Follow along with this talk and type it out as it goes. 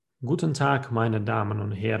Guten Tag, meine Damen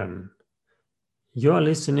und Herren. You're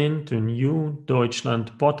listening to new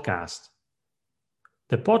Deutschland Podcast,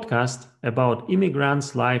 the podcast about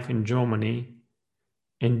immigrants' life in Germany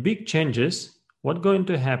and big changes what going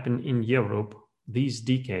to happen in Europe this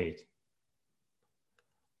decade.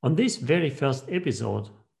 On this very first episode,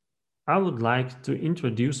 I would like to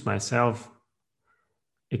introduce myself,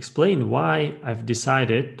 explain why I've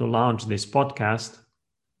decided to launch this podcast,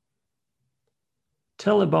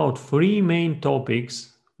 tell about three main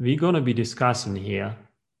topics we're going to be discussing here,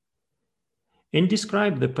 and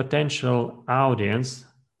describe the potential audience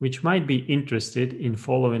which might be interested in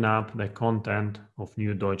following up the content of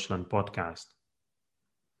New Deutschland Podcast.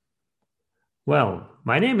 Well,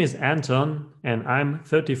 my name is Anton and I'm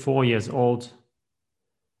 34 years old.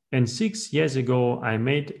 And 6 years ago, I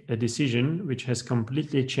made a decision which has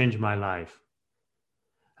completely changed my life.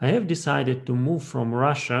 I have decided to move from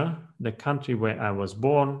Russia, the country where I was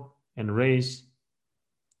born and raised,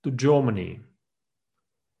 to Germany.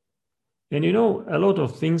 And a lot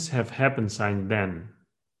of things have happened since then.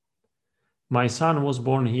 My son was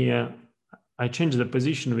born here. I changed the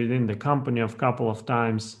position within the company a couple of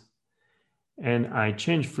times. And I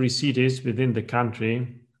changed 3 cities within the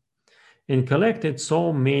country and collected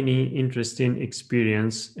so many interesting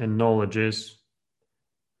experience and knowledges.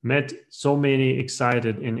 Met so many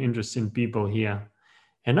excited and interesting people here.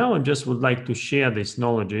 And now I just would like to share these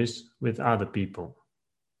knowledges with other people.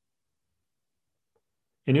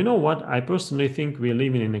 And you know what? I personally think we're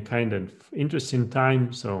living in a kind of interesting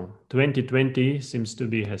time. So 2020 seems to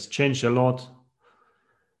be has changed a lot.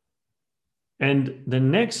 And the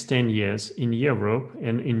next 10 years in Europe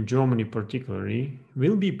and in Germany particularly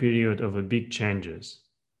will be a period of big changes.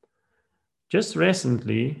 Just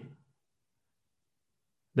recently,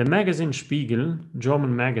 the magazine Spiegel,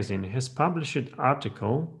 German magazine, has published an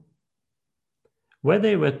article where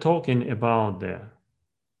they were talking about the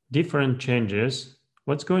different changes,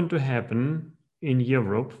 what's going to happen in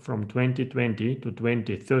Europe from 2020 to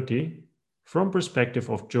 2030 from perspective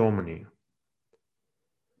of Germany.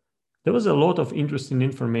 There was a lot of interesting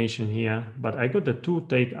information here, but I got the 2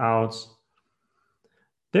 takeouts.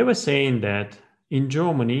 They were saying that in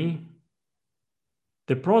Germany,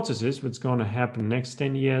 the processes what's going to happen next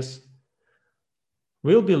 10 years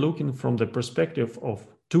will be looking from the perspective of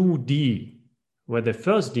 2D, where the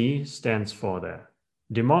first D stands for the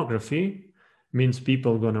demography, means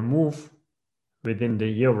people are going to move within the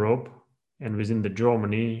Europe and within the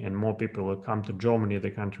Germany, and more people will come to Germany,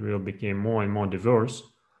 the country will become more and more diverse.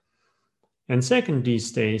 And second D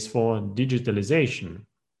stays for digitalization,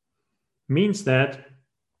 means that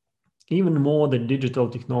even more the digital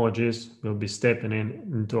technologies will be stepping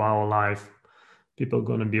into our life. People are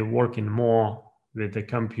going to be working more with the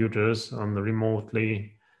computers on the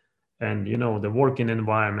remotely, and the working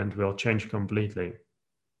environment will change completely.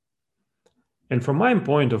 And from my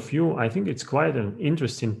point of view, I think it's quite an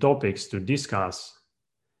interesting topics to discuss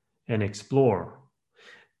and explore.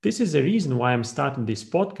 This is the reason why I'm starting this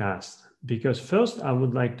podcast, because first I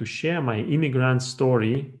would like to share my immigrant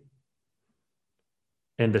story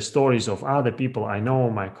and the stories of other people I know,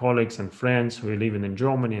 my colleagues and friends who are living in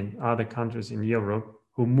Germany and other countries in Europe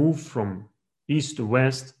who moved from east to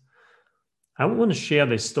west. I want to share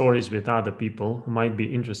these stories with other people who might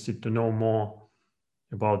be interested to know more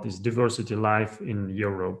about this diversity life in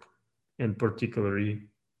Europe, and particularly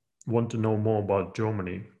want to know more about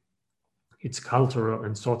Germany, its cultural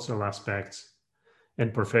and social aspects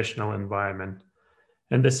and professional environment.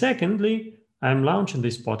 And secondly, I'm launching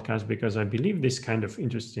this podcast because I believe this kind of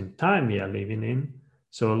interesting time we are living in.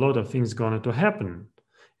 So a lot of things going to happen.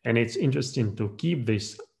 And it's interesting to keep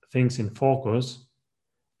these things in focus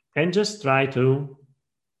and just try to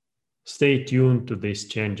stay tuned to these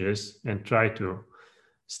changes and try to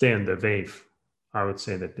stay on the wave. I would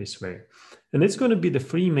say that this way. And it's going to be the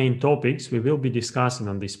 3 main topics we will be discussing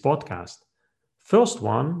on this podcast. First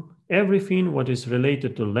one, everything what is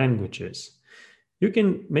related to languages. You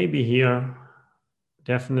can maybe hear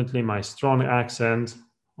definitely my strong accent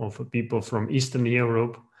of people from Eastern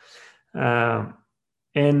Europe. And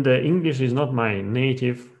English is not my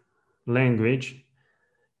native language.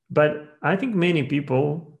 But I think many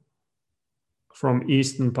people from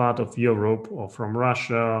eastern part of Europe or from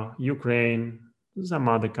Russia, Ukraine, some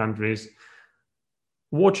other countries,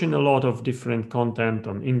 watching a lot of different content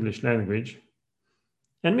on English language,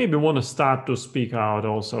 and maybe want to start to speak out,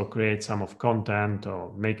 also create some of content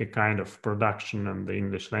or make a kind of production in the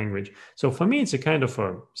English language. So for me, it's a kind of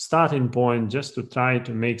a starting point just to try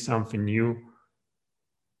to make something new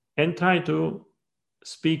and try to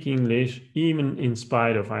speak English, even in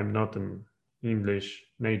spite of I'm not an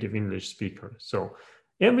native English speaker. So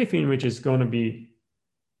Everything which is going to be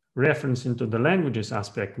referenced into the languages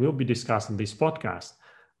aspect will be discussed in this podcast.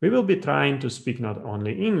 We will be trying to speak not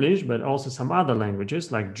only English, but also some other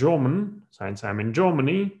languages like German, since I'm in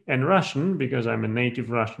Germany, and Russian, because I'm a native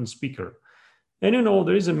Russian speaker. And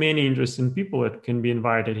there is a many interesting people that can be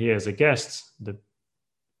invited here as a guests. The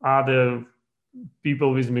other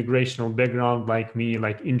people with migrational background like me,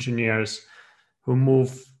 like engineers who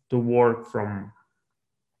move to work from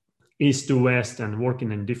east to west and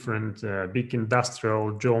working in different big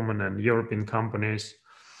industrial German and European companies.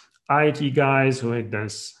 IT guys who had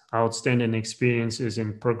this outstanding experiences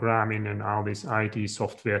in programming and all this IT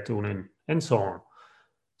software tooling and so on.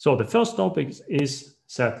 So the first topic is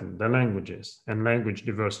settled, the languages and language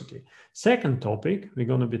diversity. Second topic, we're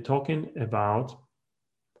going to be talking about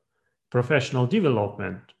professional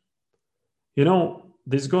development.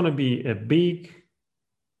 There's going to be a big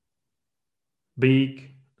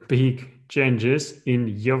changes in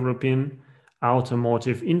European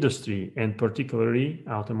automotive industry, and particularly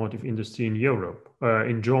automotive industry in Europe,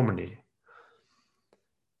 in Germany.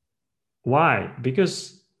 Why?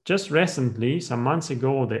 Because just recently, some months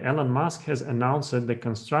ago, Elon Musk has announced that the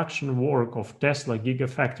construction work of Tesla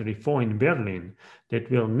Gigafactory 4 in Berlin,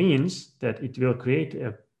 that will means that it will create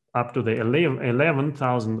up to the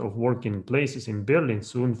 11,000 of working places in Berlin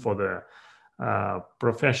soon for the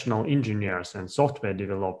professional engineers and software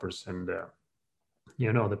developers and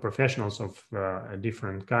the professionals of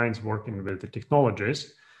different kinds working with the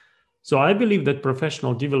technologies. So I believe that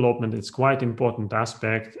professional development is quite important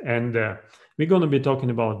aspect, and we're going to be talking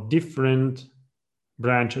about different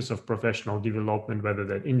branches of professional development, whether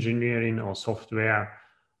that engineering or software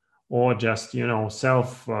or just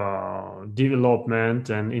self development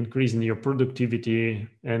and increasing your productivity,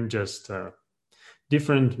 and just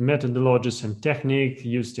different methodologies and technique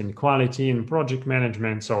used in quality and project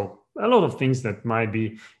management. So a lot of things that might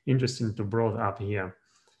be interesting to brought up here.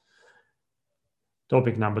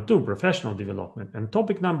 Topic number 2, professional development. And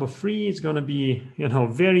topic number 3 is going to be,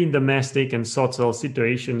 very domestic and social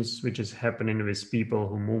situations, which is happening with people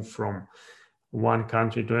who move from one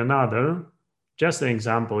country to another. Just an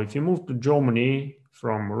example, if you move to Germany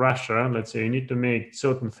from Russia, let's say you need to make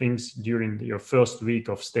certain things during your first week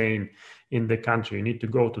of staying in the country. You need to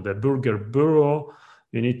go to the Bürger Bureau.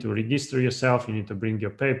 You need to register yourself. You need to bring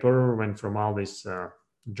your paper. When from all this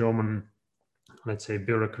German, let's say,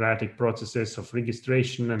 bureaucratic processes of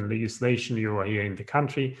registration and legislation, you are here in the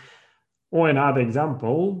country. Or another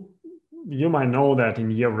example, you might know that in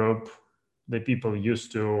Europe, the people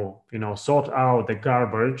used to, sort out the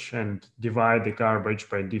garbage and divide the garbage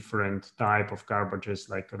by different type of garbages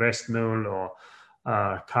like Restmüll or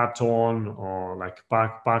Karton or like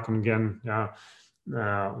Packungen,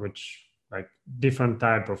 which like different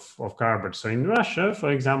type of garbage. So in Russia,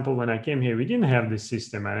 for example, when I came here, we didn't have this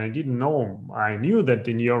system, and I didn't know. I knew that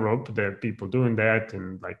in Europe there are people doing that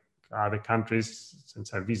in like other countries,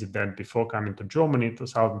 since I visited that before coming to Germany in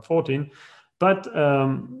 2014. But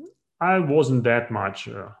I wasn't that much,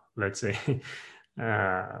 let's say,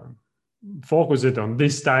 focused on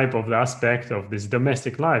this type of aspect of this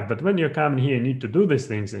domestic life. But when you're coming here, you need to do these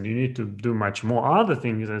things, and you need to do much more other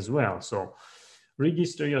things as well. So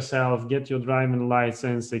register yourself, get your driving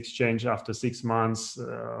license, exchange after 6 months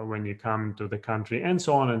when you come to the country, and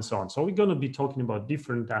so on and so on. So we're going to be talking about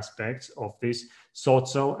different aspects of this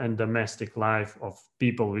social and domestic life of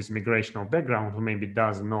people with migrational background who maybe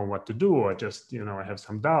doesn't know what to do, or just, have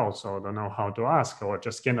some doubts, or don't know how to ask, or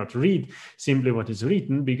just cannot read simply what is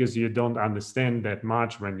written because you don't understand that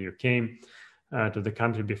much when you came to the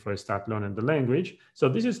country before you start learning the language. So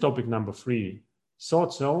this is topic number 3,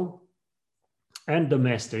 social and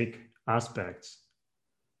domestic aspects.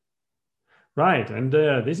 Right, and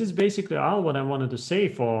this is basically all what I wanted to say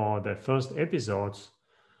for the first episodes.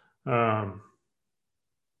 I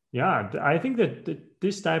think that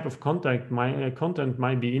this type of content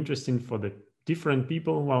might be interesting for the different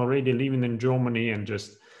people who are already living in Germany and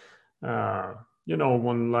just,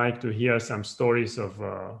 would like to hear some stories of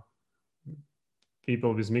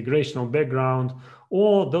people with migrational background,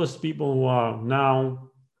 or those people who are now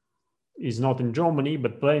is not in Germany,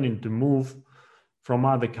 but planning to move from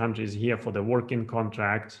other countries here for the working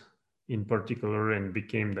contract in particular, and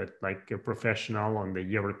became that like a professional on the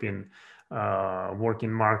European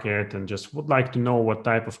working market, and just would like to know what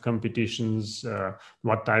type of competitions,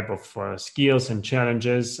 what type of skills and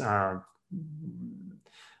challenges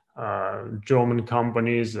German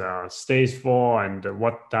companies stays for, and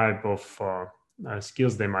what type of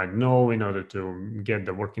skills they might know in order to get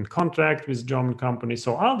the working contract with German companies.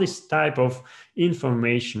 So all this type of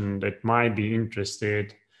information that might be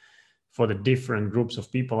interested for the different groups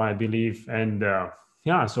of people, I believe. And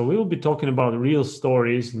yeah, so we will be talking about real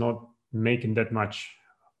stories, not making that much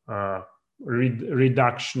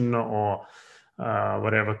reduction or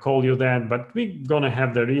whatever call you that, but we're gonna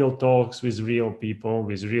have the real talks with real people,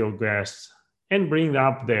 with real guests, and bring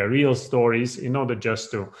up their real stories in order just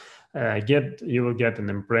to you will get an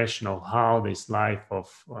impression of how this life of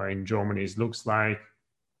in Germany looks like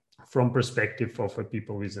from perspective of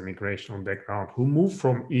people with a migrational background who move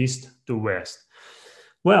from east to west.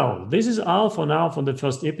 Well, this is all for now for the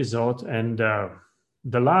first episode. And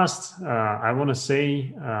the last, I want to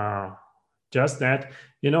say just that,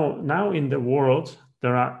 now in the world,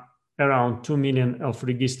 there are around 2 million of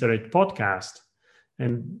registered podcasts,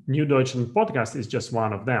 and New Deutschland Podcast is just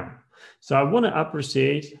one of them. So I want to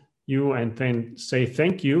appreciate you and then say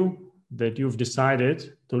thank you that you've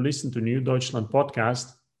decided to listen to New Deutschland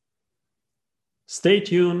Podcast. Stay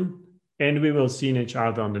tuned, and we will see each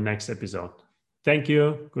other on the next episode. Thank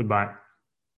you. Goodbye.